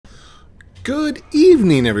Good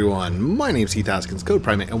evening, everyone. My name's Heath, Haskins, Code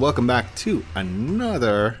Primate, and welcome back to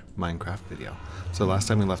another Minecraft video. So last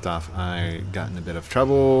time we left off, I got in a bit of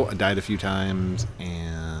trouble, I died a few times,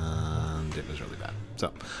 and it was really bad.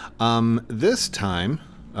 So, this time,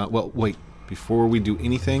 well, wait, before we do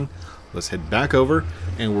anything, let's head back over,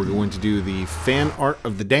 and we're going to do the fan art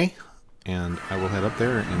of the day, and I will head up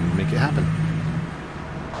there and make it happen.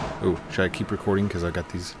 Oh, should I keep recording because I got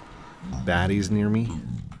these baddies near me?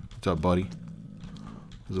 What's up, buddy?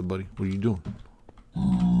 What's up, buddy? What are you doing?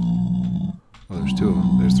 Oh, there's two of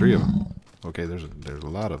them. There's three of them. Okay, there's a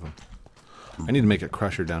lot of them. I need to make a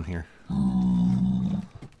crusher down here.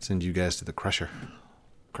 Send you guys to the crusher.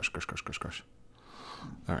 Crush, crush, crush, crush, crush.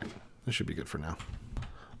 All right, this should be good for now.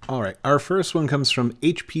 All right, our first one comes from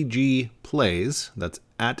HPG Plays. That's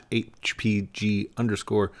at HPG_plays.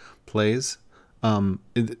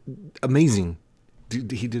 Amazing.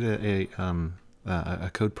 He did a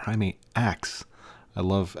Code Primate axe. I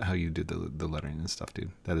love how you did the lettering and stuff,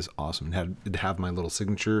 dude. That is awesome. It'd have my little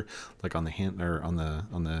signature like on the hand or on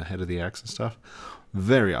the head of the axe and stuff.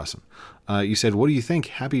 Very awesome. You said, "What do you think?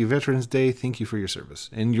 Happy Veterans Day. Thank you for your service."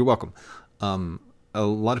 And you're welcome. A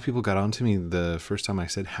lot of people got on to me the first time I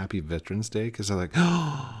said Happy Veterans Day because they're like,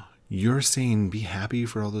 "Oh, you're saying be happy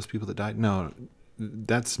for all those people that died?" No,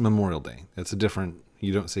 that's Memorial Day. That's a different.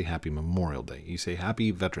 You don't say Happy Memorial Day. You say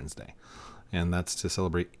Happy Veterans Day. And that's to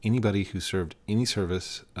celebrate anybody who served any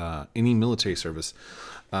service, any military service,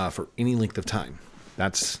 for any length of time.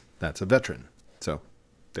 That's a veteran. So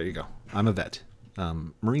there you go. I'm a vet.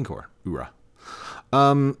 Marine Corps. Hoorah.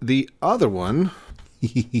 The other one,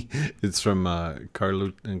 it's from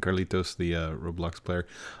Carlitos, the Roblox player.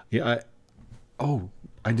 Yeah.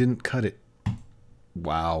 I didn't cut it.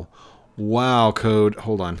 Wow. Wow, Code.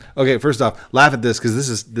 Hold on. Okay, first off, laugh at this because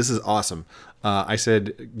this is awesome. I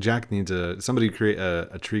said Jack needs somebody create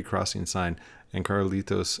a tree crossing sign, and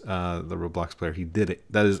Carlitos, the Roblox player, he did it.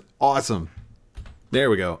 That is awesome. There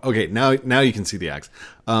we go. Okay, now you can see the axe.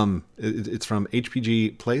 It's from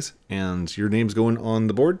HPG Plays, and your name's going on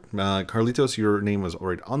the board. Carlitos, your name was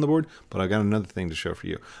already on the board, but I got another thing to show for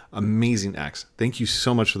you. Amazing axe. Thank you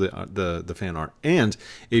so much for the fan art. And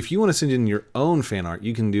if you want to send in your own fan art,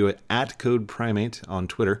 you can do it at Code Primate on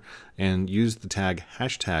Twitter and use the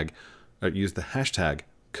hashtag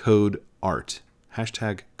Code Art.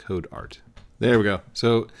 Hashtag Code Art. There we go.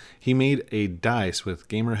 So he made a dice with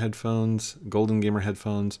gamer headphones, golden gamer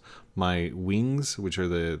headphones, my wings, which are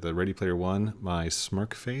the Ready Player One, my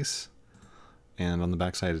smirk face, and on the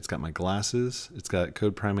backside it's got my glasses. It's got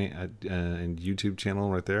Code Primate and YouTube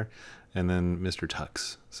channel right there, and then Mr.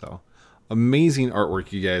 Tux. So amazing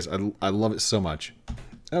artwork, you guys. I love it so much.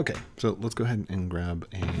 Okay, so let's go ahead and grab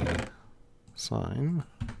a sign,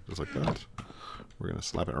 just like that. We're gonna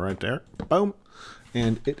slap it right there. Boom,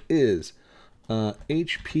 and it is.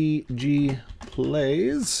 HPG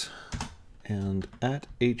Plays and at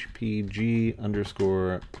HPG_plays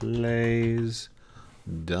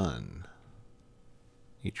done.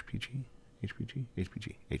 HPG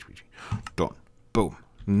done. Boom.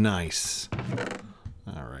 Nice.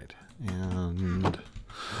 All right. And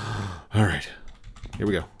all right. Here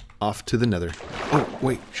we go. Off to the nether. Oh,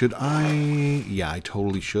 wait. Should I? Yeah, I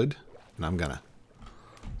totally should. And I'm gonna.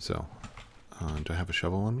 So. Do I have a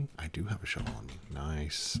shovel on me? I do have a shovel on me.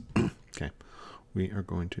 Nice. Okay. We are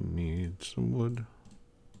going to need some wood.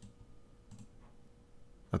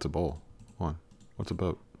 That's a bowl. Hold on. What's a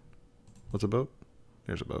boat? What's a boat?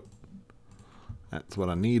 There's a boat. That's what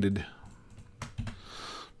I needed.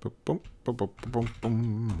 Boom, boom, boom, boom, boom,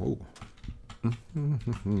 boom. Oh.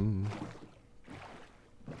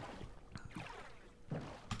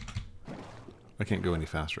 I can't go any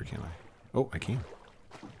faster, can I? Oh, I can.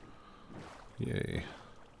 Yay.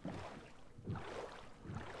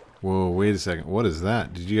 Whoa, wait a second. What is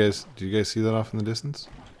that? Did you guys see that off in the distance?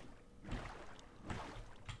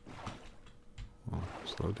 Oh,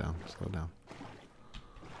 slow down, slow down.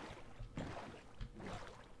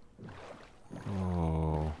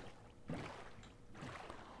 Oh.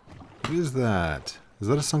 What is that? Is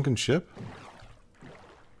that a sunken ship?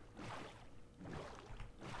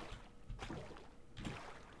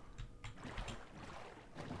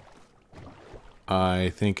 I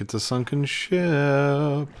think it's a sunken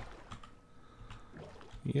ship.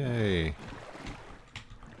 Yay.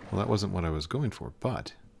 Well, that wasn't what I was going for,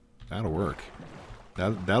 but that'll work.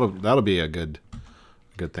 That'll be a good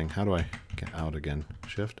thing. How do I get out again?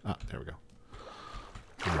 Shift? Ah, there we go.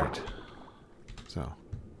 All right. So.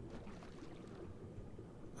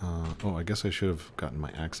 Oh, I guess I should have gotten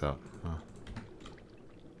my axe out.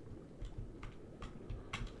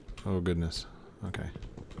 Oh, goodness. Okay.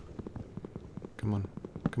 Come on.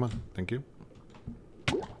 Come on. Thank you.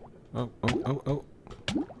 Oh, oh, oh, oh.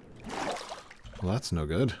 Well, that's no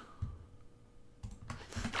good.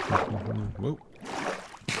 Whoa.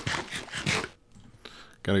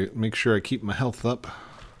 Gotta make sure I keep my health up.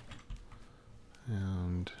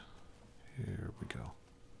 And here we go.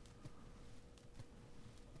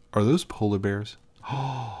 Are those polar bears?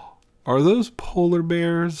 Oh, are those polar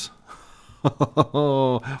bears?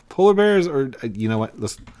 Polar bears, or you know what?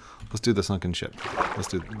 Let's do the sunken ship. Let's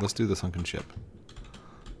do the sunken ship.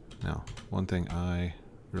 Now, one thing I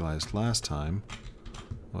realized last time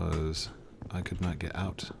was I could not get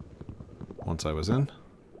out once I was in.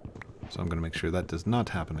 So I'm going to make sure that does not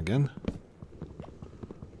happen again.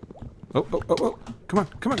 Oh, oh, oh, oh. Come on,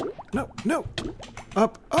 come on. No, no.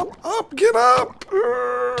 Up, up, up. Get up.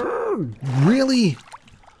 Really?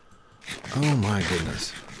 Oh my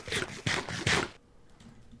goodness.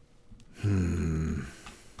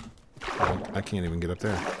 I can't even get up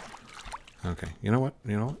there. Okay, you know what?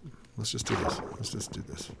 You know what? Let's just do this. Let's just do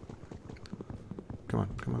this. Come on,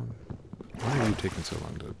 come on. Why are you taking so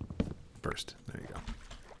long to burst? There you go.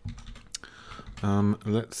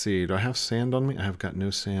 Let's see. Do I have sand on me? I have got no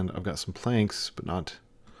sand. I've got some planks, but not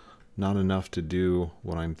enough to do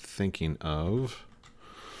what I'm thinking of.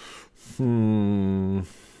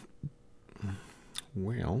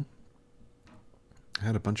 Well, I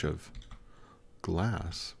had a bunch of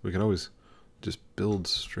glass. We could always just build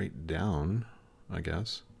straight down, I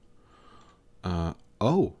guess.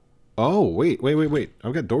 Oh, wait.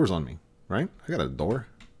 I've got doors on me, right? I got a door.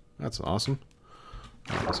 That's awesome.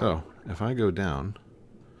 Right, so, if I go down,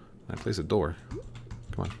 and I place a door.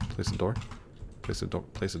 Come on, place a door. Place a door.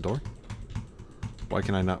 Place a door. Why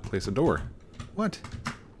can I not place a door? What?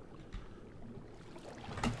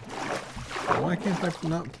 Why can't I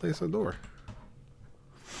not place a door?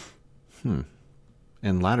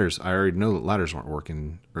 And ladders, I already know that ladders weren't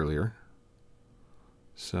working earlier.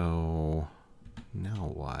 So,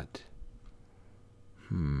 now what?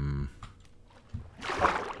 Hold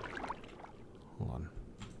on.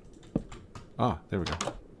 Ah, there we go.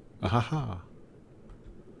 Ahaha.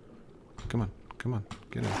 Come on, come on,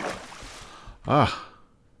 get in. Ah,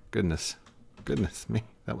 goodness. Goodness me,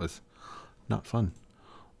 that was not fun.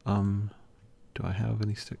 Do I have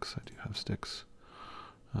any sticks? I do have sticks.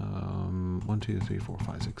 1, 2, 3, 4,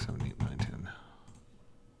 5, 6, 7, 8, 9, 10.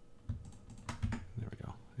 There we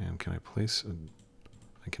go. And can I place a...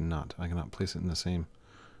 I cannot. I cannot place it in the same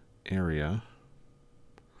area.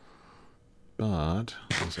 But,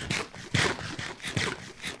 let's see.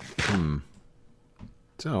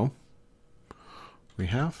 So, we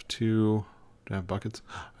have to... Do I have buckets?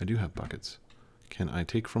 I do have buckets. Can I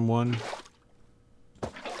take from one?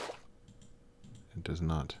 It does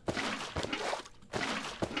not.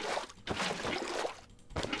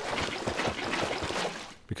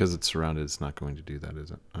 Because it's surrounded, it's not going to do that,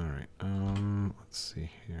 is it? Alright, let's see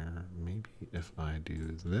here. Maybe if I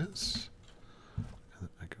do this, and then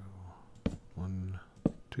I go 1,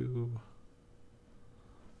 2.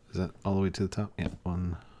 Is that all the way to the top? Yeah,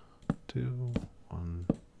 1, 2, 1,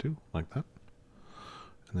 2, like that.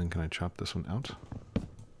 And then can I chop this one out?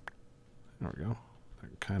 There we go.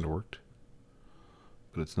 That kind of worked.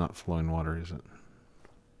 But it's not flowing water, is it?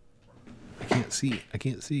 I can't see. I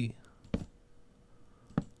can't see.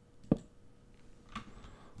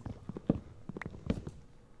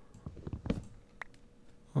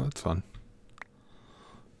 Well, that's fun.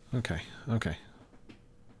 Okay, okay.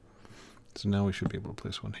 So now we should be able to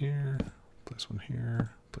place one here, place one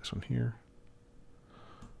here, place one here.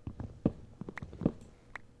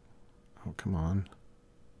 Oh, come on.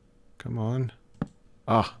 Come on.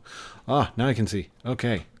 Ah, now I can see.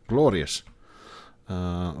 Okay, glorious.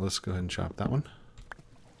 Let's go ahead and chop that one.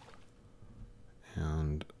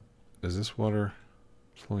 And is this water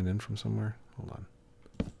flowing in from somewhere? Hold on.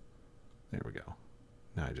 There we go.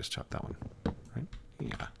 Now I just chopped that one, right?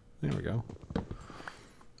 Yeah, there we go.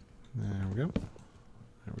 There we go.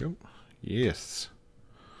 There we go. Yes.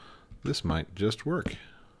 This might just work.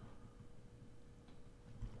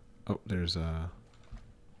 Oh, there's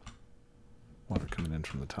water coming in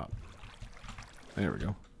from the top. There we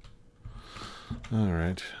go. All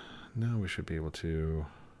right. Now we should be able to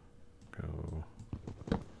go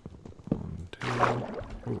 1, 2.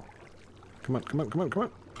 Oh. Come on, come on, come on,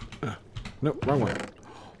 come on. No, wrong one.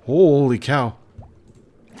 Holy cow.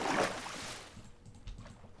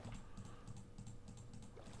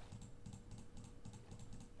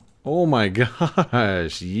 Oh my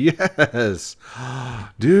gosh. Yes.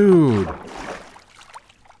 Dude.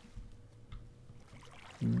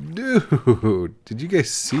 Dude. Did you guys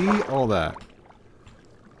see all that?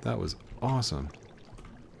 That was awesome.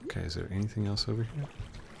 Okay, is there anything else over here?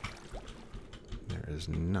 is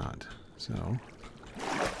not. So,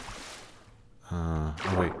 oh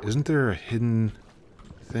wait, isn't there a hidden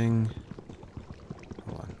thing?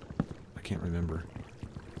 Hold on, I can't remember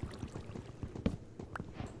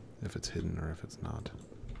if it's hidden or if it's not.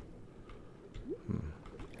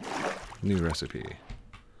 New recipe.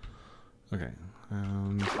 Okay,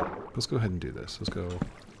 let's go ahead and do this. Let's go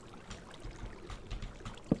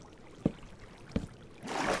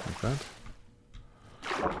like that.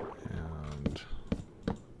 And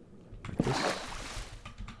like this.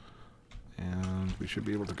 And we should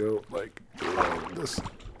be able to go like this.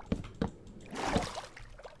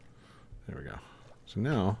 There we go. So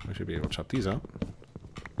now I should be able to chop these out.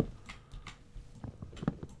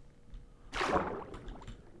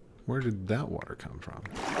 Where did that water come from?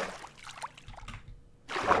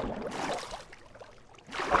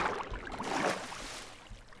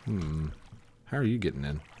 How are you getting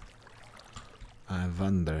in? I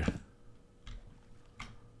wonder.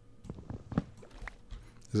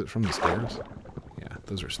 Is it from the stairs? Yeah,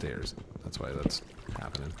 those are stairs. That's why that's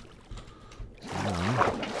happening. So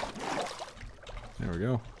now, there we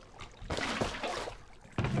go.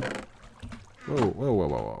 Whoa, whoa, whoa,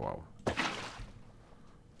 whoa, whoa, whoa.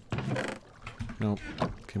 Nope.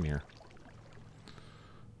 Come here.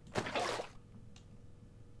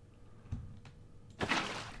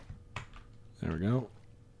 There we go.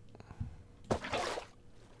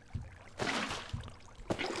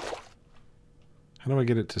 How do I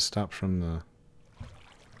get it to stop from the...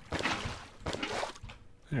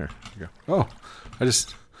 There you go. Oh! I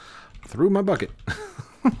just threw my bucket.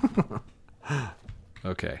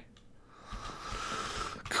 Okay.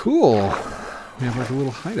 Cool. We have like a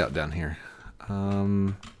little hideout down here.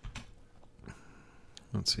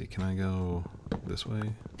 Let's see. Can I go this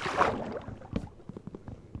way?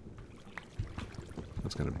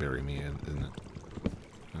 That's gonna bury me, isn't it?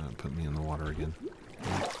 Put me in the water again.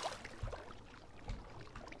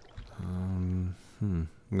 I'm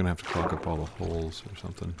gonna have to clog up all the holes or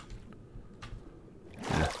something.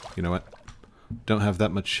 Yeah, you know what? Don't have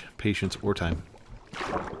that much patience or time.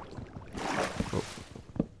 Oh.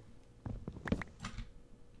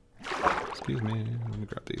 Excuse me, let me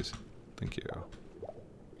grab these. Thank you.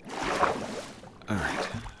 Alright,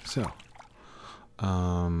 so.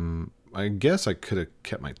 I guess I could have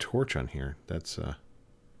kept my torch on here. That's a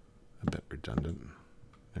bit redundant.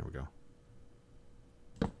 There we go.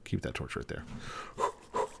 Keep that torch right there.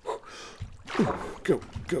 Go,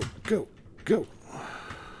 go, go, go.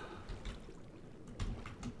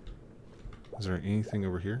 Is there anything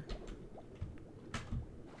over here?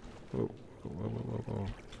 Whoa, whoa, whoa, whoa,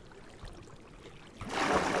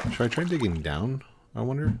 whoa. Should I try digging down, I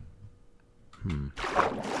wonder?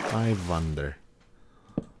 I wonder.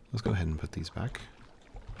 Let's go ahead and put these back.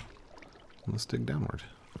 Let's dig downward.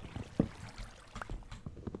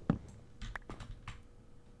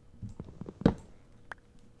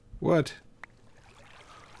 What?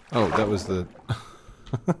 Oh, that was the...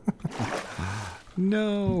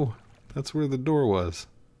 No! That's where the door was.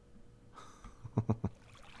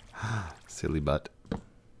 Silly butt.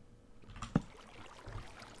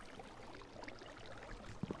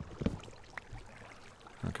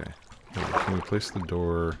 Okay. Can we place the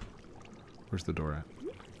door... Where's the door at?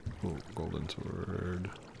 Oh, golden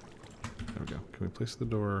sword. There we go. Can we place the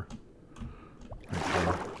door right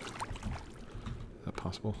there? Is that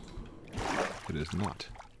possible? It is not.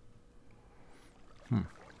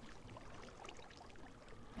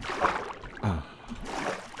 Oh.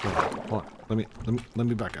 Hold on. Let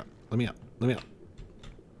me back up. Let me out. Let me out.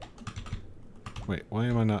 Wait, why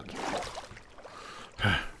am I not?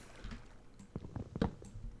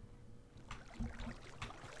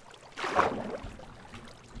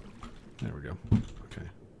 There we go. Okay.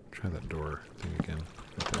 Try that door thing again.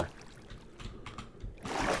 Right there.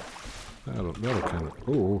 That'll kind of...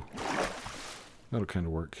 Oh! That'll kind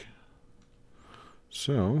of work.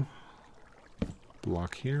 So...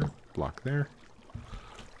 Block here. Block there.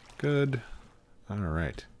 Good.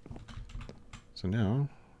 Alright. So now...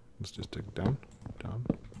 Let's just dig down. Down.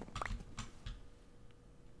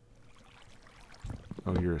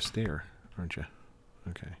 Oh, you're a stair, aren't you?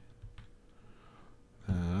 Okay.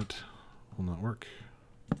 That will not work.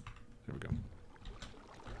 There we go.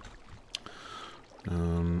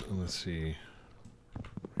 Let's see.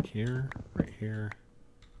 Right here,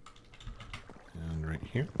 and right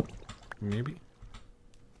here, maybe.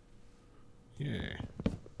 Yeah.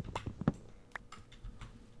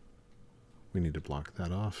 We need to block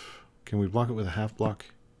that off. Can we block it with a half block?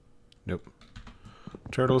 Nope.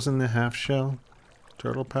 Turtles in the half shell.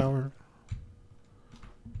 Turtle power.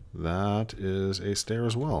 That is a stair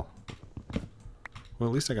as well. Well,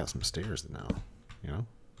 at least I got some stairs now. you know?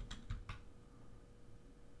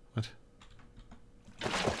 What?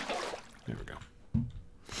 There we go.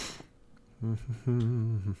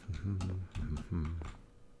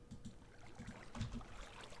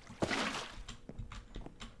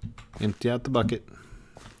 Empty out the bucket.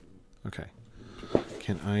 Okay.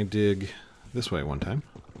 Can I dig this way one time?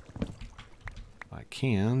 I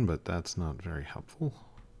can, but that's not very helpful.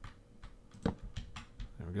 There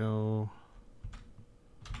we go.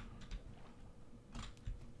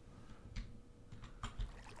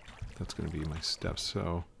 That's going to be my steps.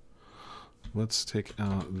 So let's take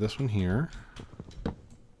out this one here.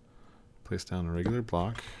 Place down a regular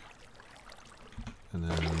block. And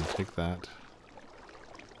then take that.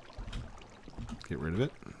 Get rid of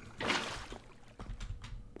it.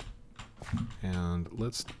 And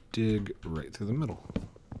let's dig right through the middle.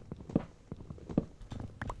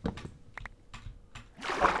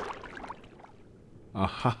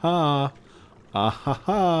 Ahaha!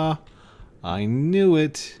 Ahaha! I knew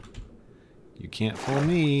it! You can't fool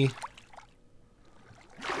me.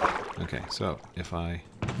 Okay, so if I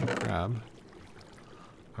grab,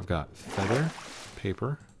 I've got feather,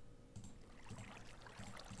 paper,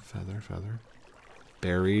 feather,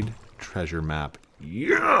 buried treasure map.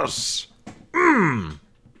 Yes!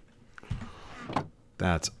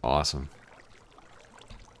 That's awesome.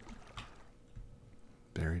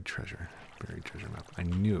 Buried treasure map. I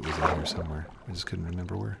knew it was in here somewhere. I just couldn't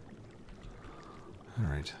remember where.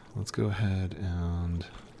 Alright, let's go ahead and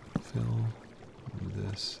fill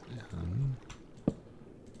this in.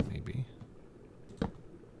 Maybe.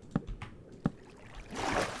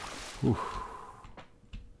 Whew.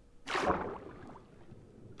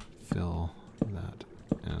 Fill that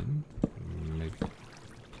in. Maybe.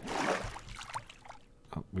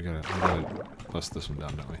 Oh, we gotta bust this one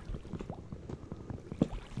down, don't we?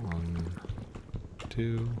 1,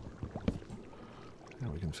 2. Now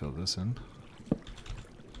we can fill this in.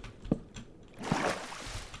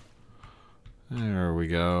 There we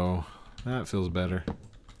go. That feels better.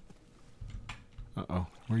 Uh-oh.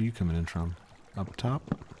 Where are you coming in from? Up top?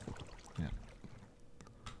 Yeah.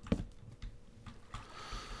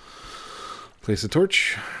 Place a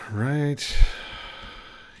torch right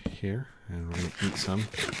here, and we're going to eat some.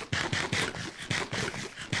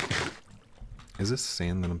 Is this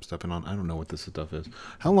sand that I'm stepping on? I don't know what this stuff is.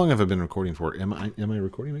 How long have I been recording for? Am I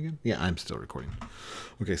recording again? Yeah, I'm still recording.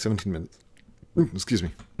 Okay, 17 minutes. Excuse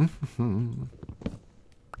me.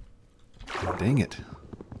 Dang it.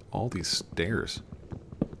 All these stairs.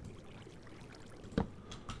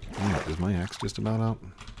 Yeah, is my axe just about out?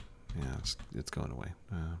 Yeah, it's going away.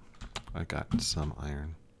 I got some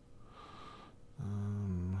iron.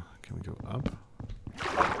 Can we go up?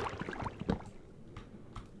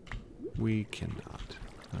 We cannot.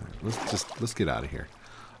 Alright, let's get out of here.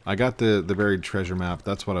 I got the buried treasure map.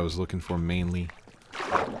 That's what I was looking for mainly.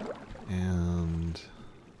 And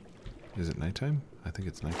is it nighttime? I think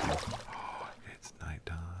it's nighttime. Oh, it's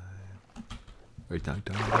nighttime. It's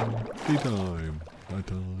nighttime. Daytime.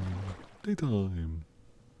 Nighttime. Daytime.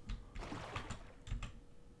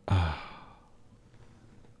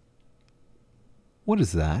 What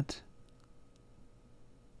is that?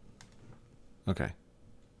 Okay.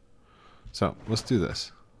 So, let's do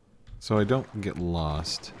this. So I don't get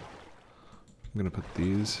lost. I'm going to put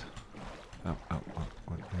these... Oh,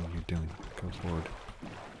 what are you doing? Go forward.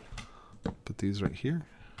 Put these right here.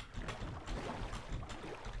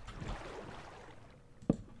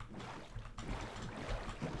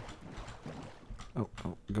 Oh,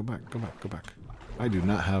 go back. I do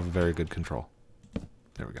not have very good control.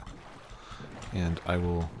 There we go. And I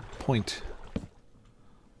will point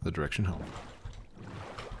the direction home.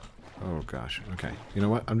 Oh gosh, okay. You know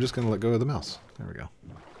what? I'm just going to let go of the mouse. There we go.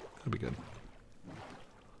 That'll be good.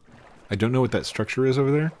 I don't know what that structure is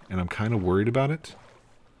over there, and I'm kind of worried about it.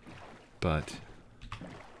 But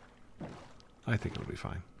I think it'll be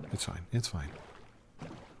fine. It's fine. It's fine.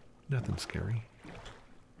 Nothing scary.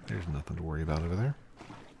 There's nothing to worry about over there.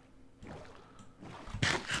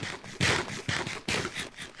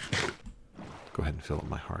 Go ahead and fill up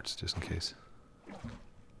my hearts just in case.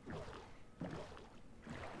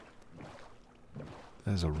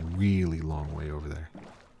 That is a really long way over there.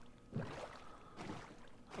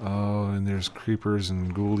 Oh, and there's creepers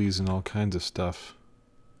and ghoulies and all kinds of stuff.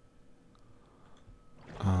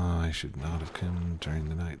 I should not have come during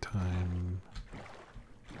the night time.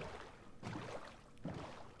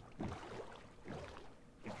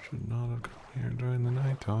 Should not have come here during the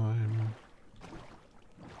night time.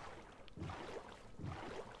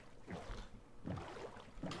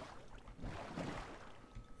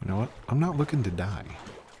 You know what? I'm not looking to die.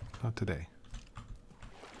 Not today.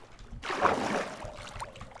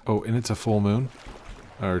 Oh, and it's a full moon?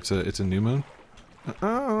 Or it's a new moon?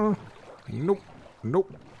 Nope.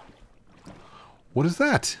 Nope. What is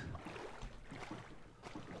that?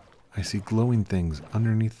 I see glowing things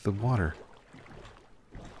underneath the water.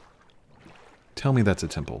 Tell me that's a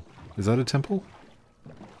temple. Is that a temple?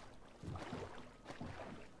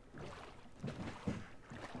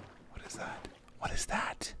 What is that? What is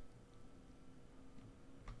that?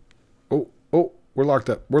 Oh, oh, we're locked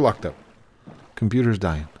up. We're locked up. Computer's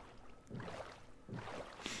dying.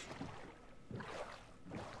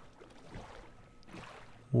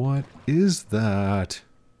 What is that?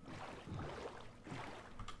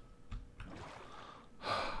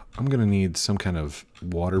 I'm gonna need some kind of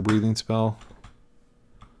water breathing spell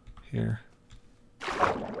here.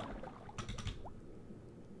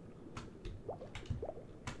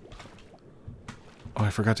 Oh, I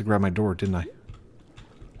forgot to grab my door, didn't I?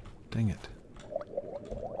 Dang it.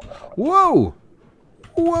 Whoa!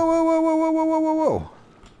 Whoa, whoa, whoa, whoa, whoa, whoa, whoa, whoa!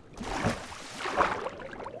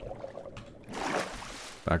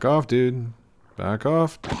 Back off, dude. Back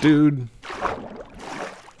off, dude.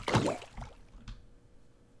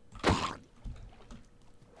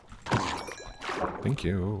 Thank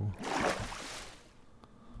you.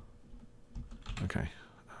 Okay.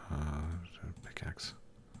 Pickaxe.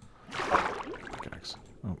 Pickaxe.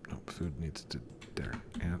 Oh, no. Food needs to... There.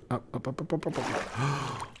 And up, up, up, up, up, up,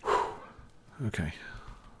 up. Okay.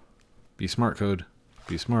 Be smart, Code.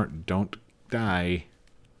 Be smart. Don't die.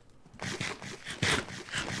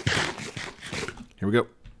 Here we go.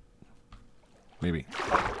 Maybe.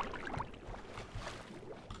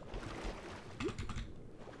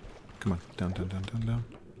 Come on. Down, down, down, down, down.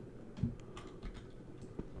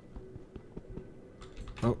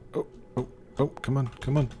 Oh, oh, oh, oh, come on,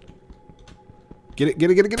 come on. Get it,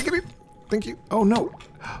 get it, get it, get it, get it. Thank you. Oh, no.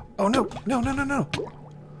 Oh, no. No, no, no, no.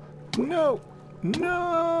 No.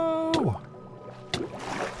 No.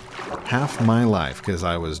 Half my life because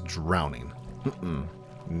I was drowning.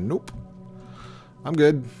 Nope. I'm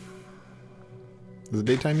good. Is it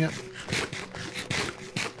daytime yet?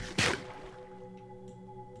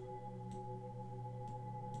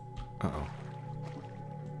 Uh-oh.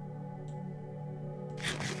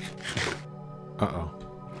 Uh-oh.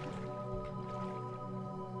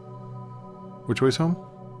 Which way's home?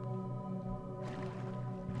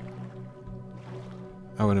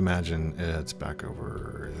 I would imagine it's back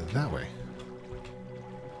over that way.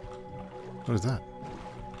 What is that?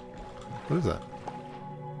 What is that?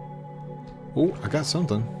 Oh, I got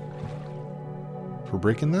something. For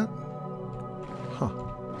breaking that? Huh.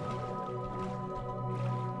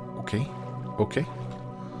 Okay. Okay.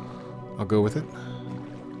 I'll go with it.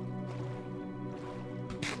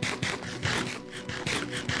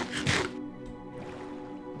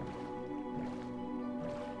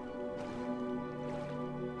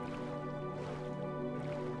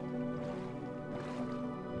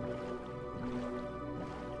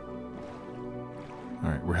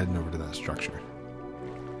 Alright, we're heading over to that structure.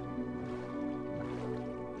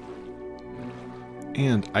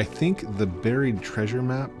 And I think the buried treasure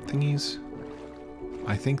map thingies,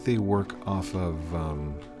 I think they work off of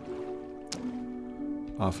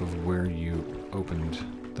where you opened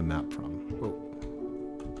the map from. Whoa.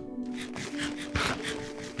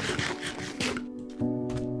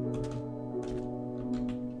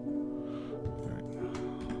 Right.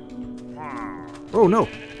 Oh no!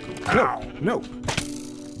 No! No!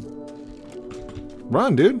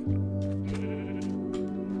 Run, dude!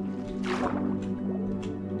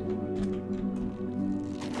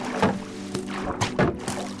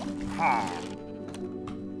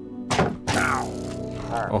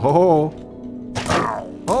 Oh ho ho!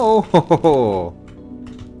 Oh ho ho ho!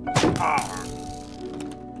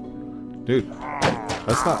 Dude,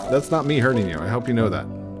 that's not me hurting you. I hope you know that.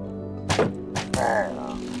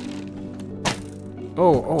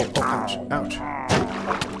 Oh, oh, oh, ouch, ouch.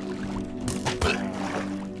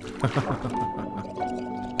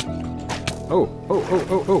 Oh, oh, oh,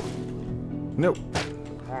 oh, oh. No.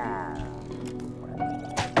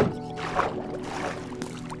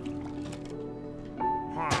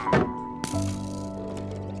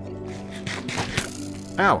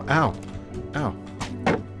 Ow, ow, ow.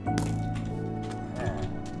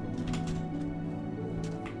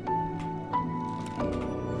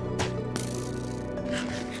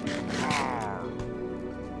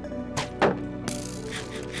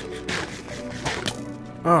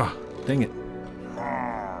 Ah, oh, dang it.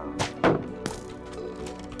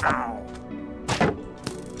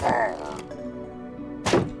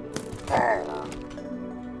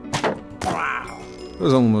 It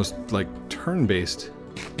was almost like turn-based.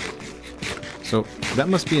 So That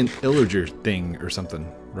must be an Illager thing or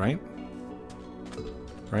something, right?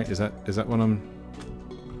 Right? Is that what I'm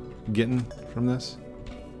getting from this?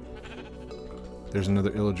 There's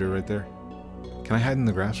another Illager right there. Can I hide in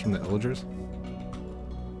the grass from the Illigers?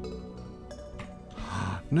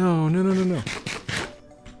 No, no, no, no, no.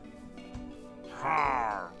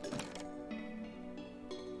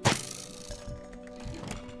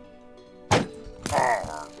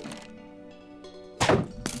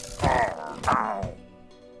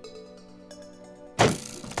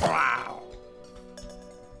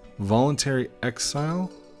 Voluntary exile?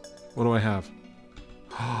 What do I have?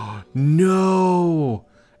 No!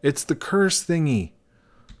 It's the curse thingy.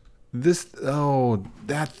 This, oh,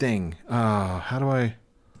 that thing. How do I...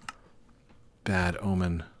 Bad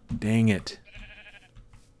omen. Dang it.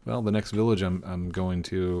 Well, the next village I'm going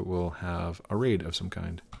to will have a raid of some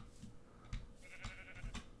kind.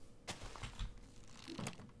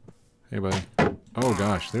 Hey, buddy. Oh,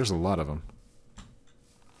 gosh, there's a lot of them.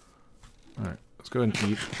 Alright, let's go ahead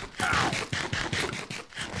and eat.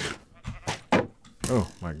 Oh,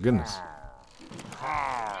 my goodness.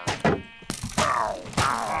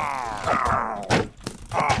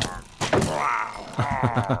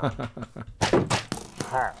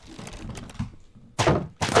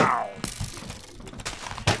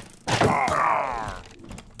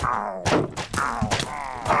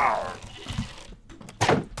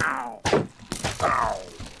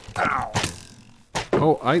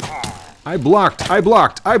 Oh, I blocked.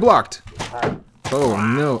 Oh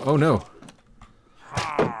no, oh no.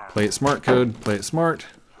 Play it smart, Code. Play it smart.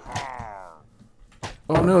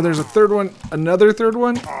 Oh no, there's a third one. Another third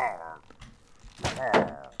one?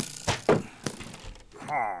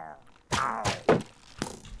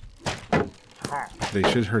 They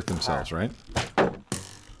should hurt themselves, right? Oh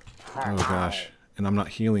gosh. And I'm not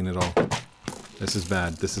healing at all. This is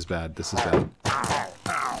bad. This is bad. This is bad.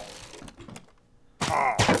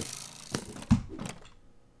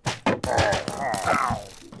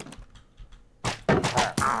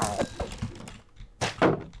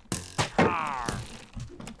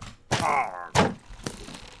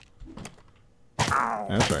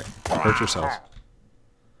 That's right. Hurt yourselves.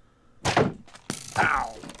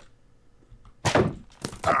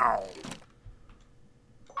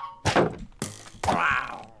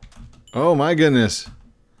 Oh my goodness.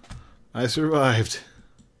 I survived.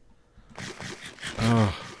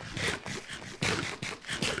 Oh.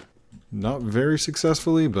 Not very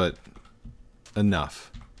successfully, but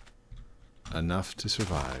enough. Enough to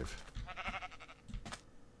survive.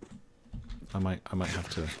 I might have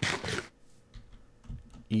to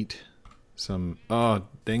eat some... Oh,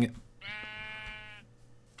 dang it.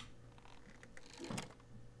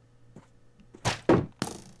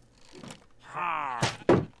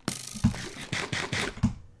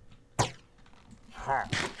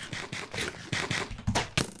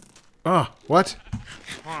 Oh, what?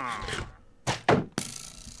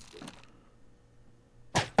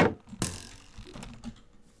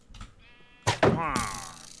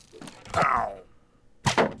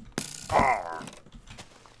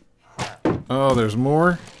 Oh, there's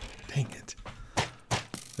more? Dang it.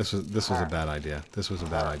 This was a bad idea. This was a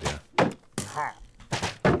bad idea.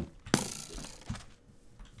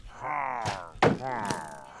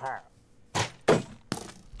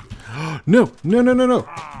 No! No, no, no, no!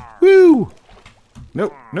 Woo!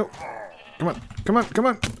 No, no. Come on, come on, come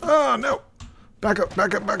on. Oh, no. Back up,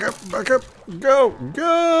 back up, back up, back up. Go,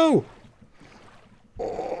 go!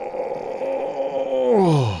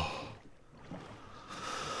 Oh.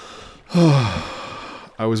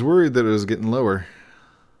 I was worried that it was getting lower.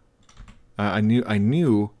 I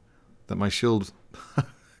knew that my shield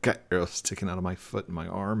got arrows sticking out of my foot and my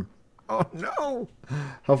arm. Oh, no!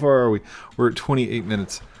 How far are we? We're at 28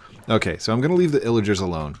 minutes. Okay, so I'm going to leave the Illigers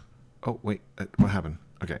alone. Oh, wait. What happened?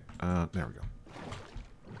 Okay, there we go.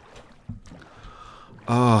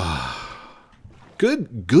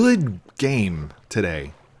 Good game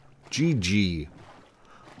today. GG.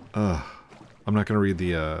 I'm not going to read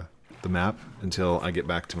the map until I get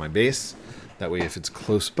back to my base. That way, if it's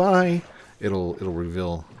close by, it'll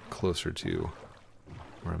reveal closer to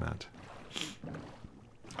where I'm at.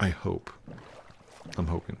 I hope. I'm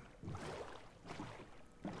hoping.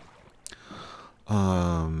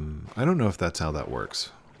 I don't know if that's how that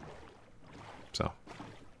works. So.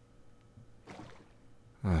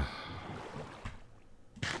 Am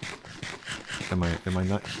I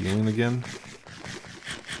not healing again?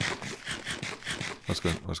 What's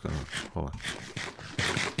going on? Hold on.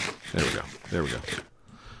 There we go. There we go.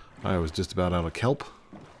 I was just about out of kelp.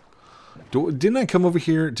 Didn't I come over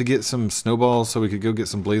here to get some snowballs so we could go get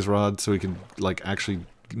some blaze rods so we could, like, actually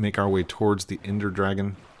make our way towards the Ender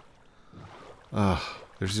Dragon.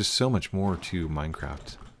 There's just so much more to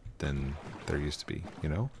Minecraft than there used to be, you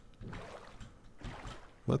know?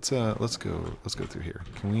 Let's go through here.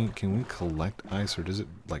 Can we collect ice, or does it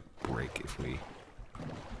like break if we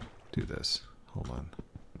do this? Hold on.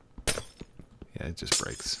 Yeah, it just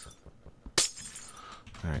breaks.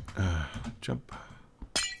 Alright, jump.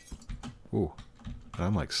 Ooh, and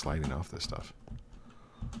I'm like sliding off this stuff.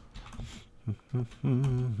 Come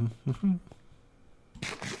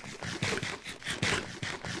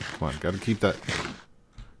on, gotta keep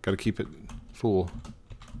it full.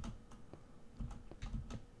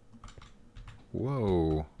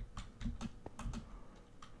 Whoa.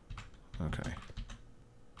 Okay.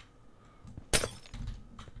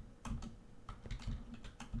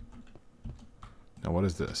 Now what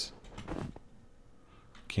is this?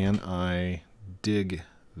 Can I dig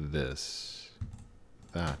this?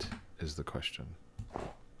 That is the question.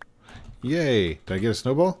 Yay! Did I get a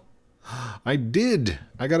snowball? I did!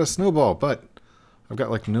 I got a snowball, but I've got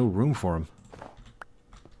like no room for him.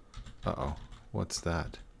 Uh-oh. What's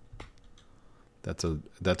that? That's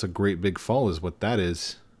a great big fall is what that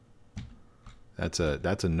is. That's a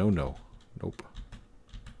no-no. Nope.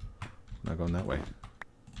 Not going that way.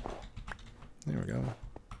 There we go.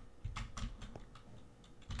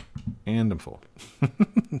 And I'm full.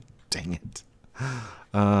 Dang it.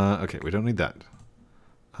 Okay, we don't need that.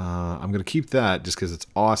 I'm going to keep that just because it's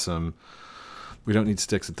awesome. We don't need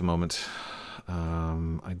sticks at the moment.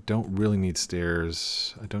 I don't really need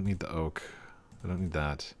stairs. I don't need the oak. I don't need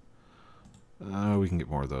that. We can get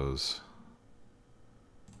more of those.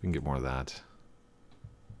 We can get more of that.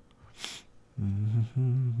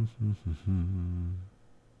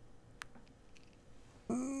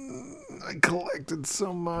 I collected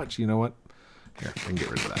so much. You know what? Here, I can get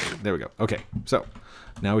rid of that. There we go. Okay, so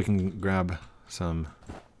now we can grab some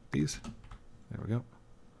of these. There we go.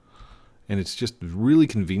 And it's just really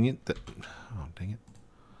convenient that, oh dang it,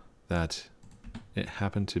 that it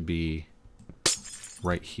happened to be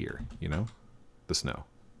right here, you know, the snow.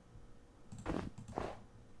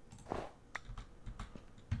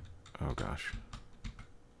 Oh gosh.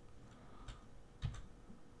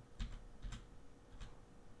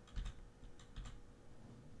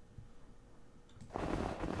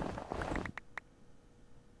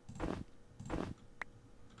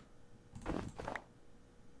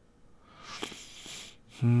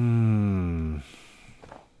 All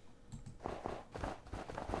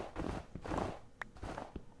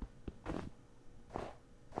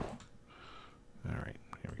right,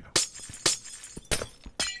 here we go.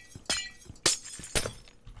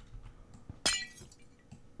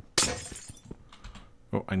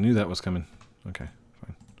 Oh, I knew that was coming. Okay,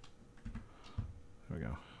 fine. There we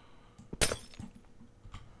go.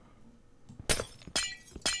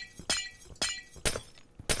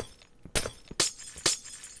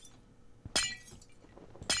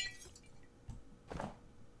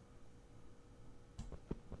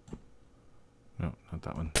 No, not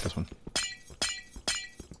that one. This one.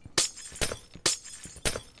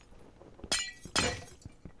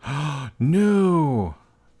 No.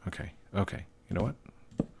 Okay. Okay. You know what?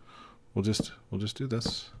 We'll just do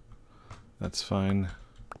this. That's fine.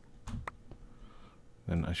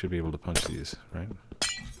 Then I should be able to punch these, right?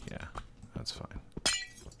 Yeah, that's fine.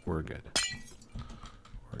 We're good.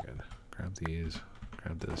 We're good. Grab these.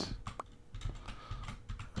 Grab this.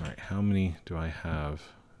 All right. How many do I have?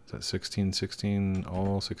 Is that 16, 16,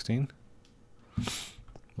 all 16?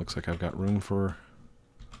 Looks like I've got room for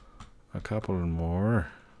a couple more.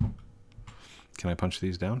 Can I punch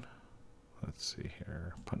these down? Let's see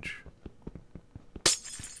here. Punch.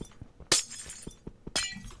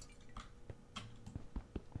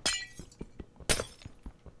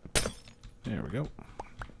 There we go.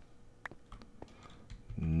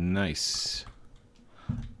 Nice.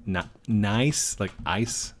 Not nice, like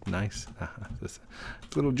ice. Nice. It's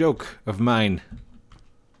a little joke of mine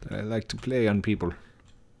that I like to play on people.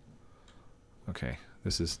 Okay,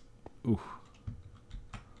 this is. Ooh.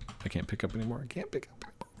 I can't pick up anymore. I can't pick up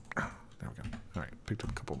anymore. There we go. All right, picked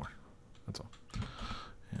up a couple more. That's all.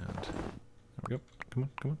 And there we go. Come on,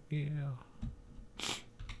 come on. Yeah.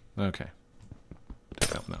 Okay. Take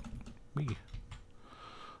that one out. Wee.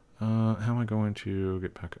 How am I going to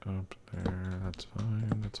get back up there? That's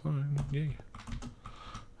fine. That's fine. Yay.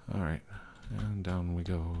 All right. And down we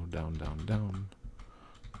go. Down, down, down.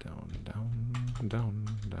 Down, down, down,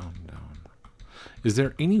 down, down. Is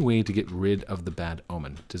there any way to get rid of the bad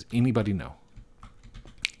omen? Does anybody know?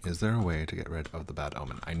 Is there a way to get rid of the bad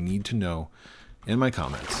omen? I need to know in my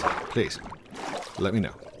comments. Please, let me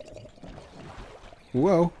know.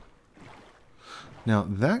 Whoa. Now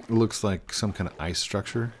that looks like some kind of ice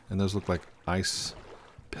structure, and those look like ice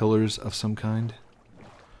pillars of some kind.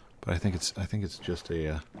 But I think it's just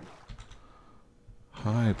a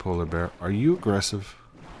hi, polar bear. Are you aggressive?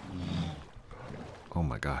 Oh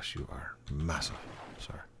my gosh, you are massive,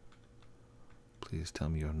 sir. Please tell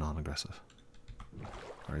me you're non-aggressive.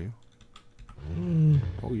 Are you?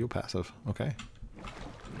 Oh, you're passive. Okay.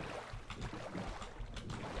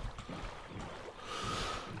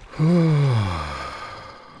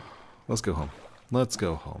 Let's go home. Let's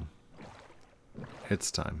go home.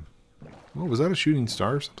 It's time. Oh, was that a shooting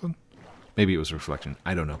star or something? Maybe it was a reflection.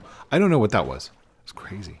 I don't know. I don't know what that was. It's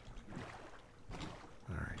crazy.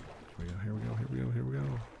 Alright. Here we go, here we go, here we go, here we go.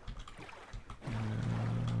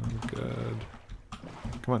 Good.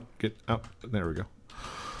 Come on, get out. There we go.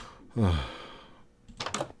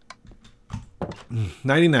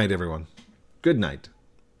 Nighty-night, everyone. Good night.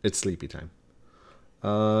 It's sleepy time.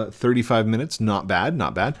 35 minutes, not bad,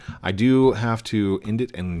 not bad. I do have to end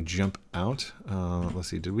it and jump out. Let's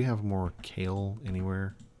see, did we have more kale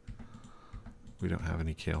anywhere? We don't have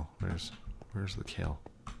any kale. Where's the kale?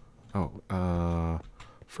 Oh,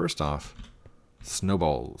 first off,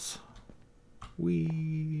 snowballs.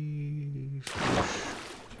 Whee!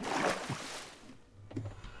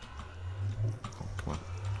 Oh, come on,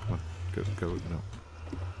 come on, go, no.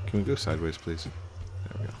 Can we go sideways, please?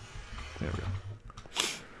 There we go, there we go.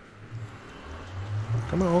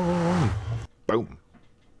 Come on! Boom!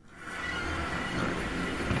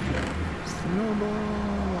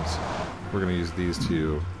 Snowballs! We're gonna use these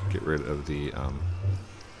to get rid of the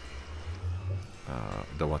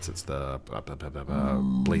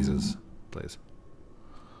blazes. Blaze.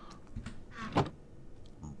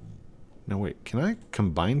 No, wait. Can I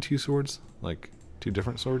combine two swords? Like, two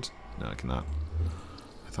different swords? No, I cannot.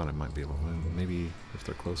 I thought I might be able to. Maybe if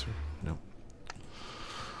they're closer? No.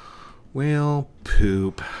 Well,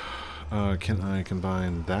 poop. Can I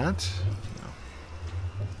combine that?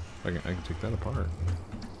 No. I can take that apart.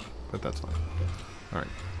 But that's fine. Alright.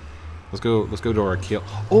 Let's go to our kale.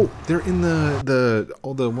 Oh, they're in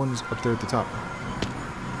all the ones up there at the top.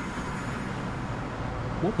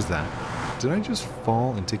 What was that? Did I just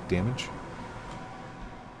fall and take damage?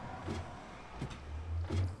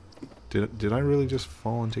 Did I really just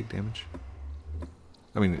fall and take damage?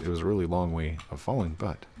 I mean, it was a really long way of falling,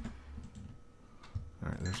 but...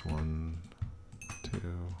 Alright, there's 1, 2,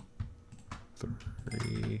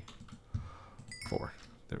 3, 4.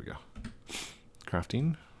 There we go.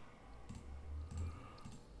 Crafting.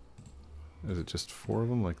 Is it just 4 of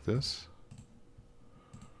them like this?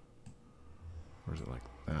 Or is it like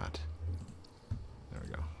that? There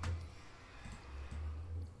we go.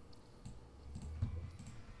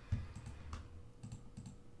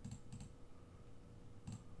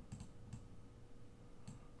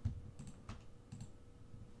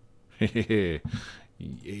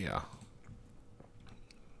 Yeah.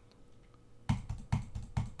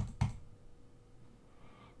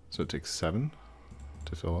 So it takes 7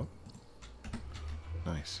 to fill up.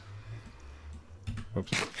 Nice.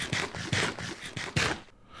 Whoops.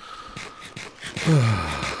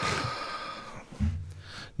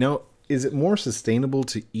 Now, is it more sustainable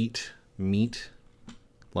to eat meat,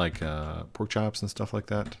 like pork chops and stuff like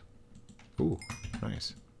that? Ooh,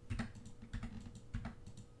 nice.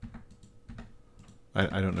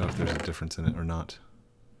 I don't know if there's a difference in it or not.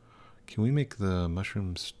 Can we make the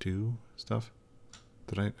mushroom stew stuff?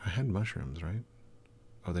 I had mushrooms, right?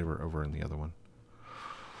 Oh, they were over in the other one.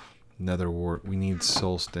 Nether wart. We need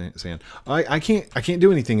soul sand. I can't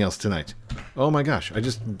do anything else tonight. Oh my gosh! I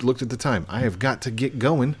just looked at the time. I have got to get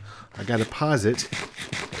going. I got to pause it.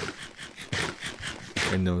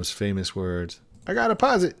 In those famous words, I got to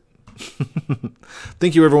pause it.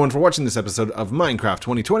 Thank you everyone for watching this episode of Minecraft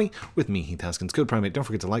 2020 with me, Heath, Haskins, Code Primate. Don't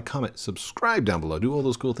forget to like, comment, subscribe down below. Do all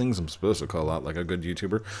those cool things I'm supposed to call out like a good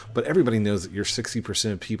YouTuber. But everybody knows that you're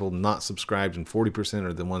 60% of people not subscribed and 40%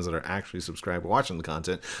 are the ones that are actually subscribed watching the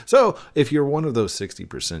content. So if you're one of those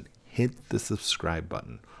 60%, hit the subscribe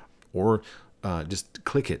button or just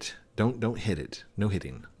click it. Don't hit it. No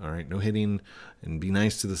hitting. All right, no hitting, and be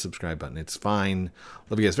nice to the subscribe button. It's fine.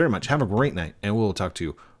 Love you guys very much. Have a great night, and we'll talk to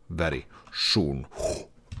you very soon.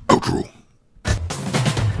 Outro.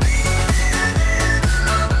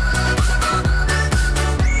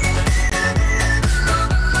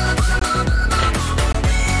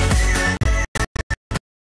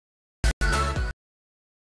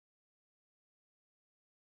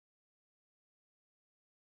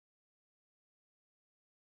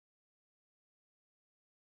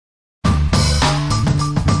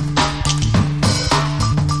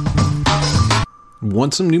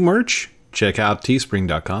 Want some new merch? Check out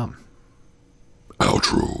teespring.com.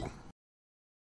 Outro.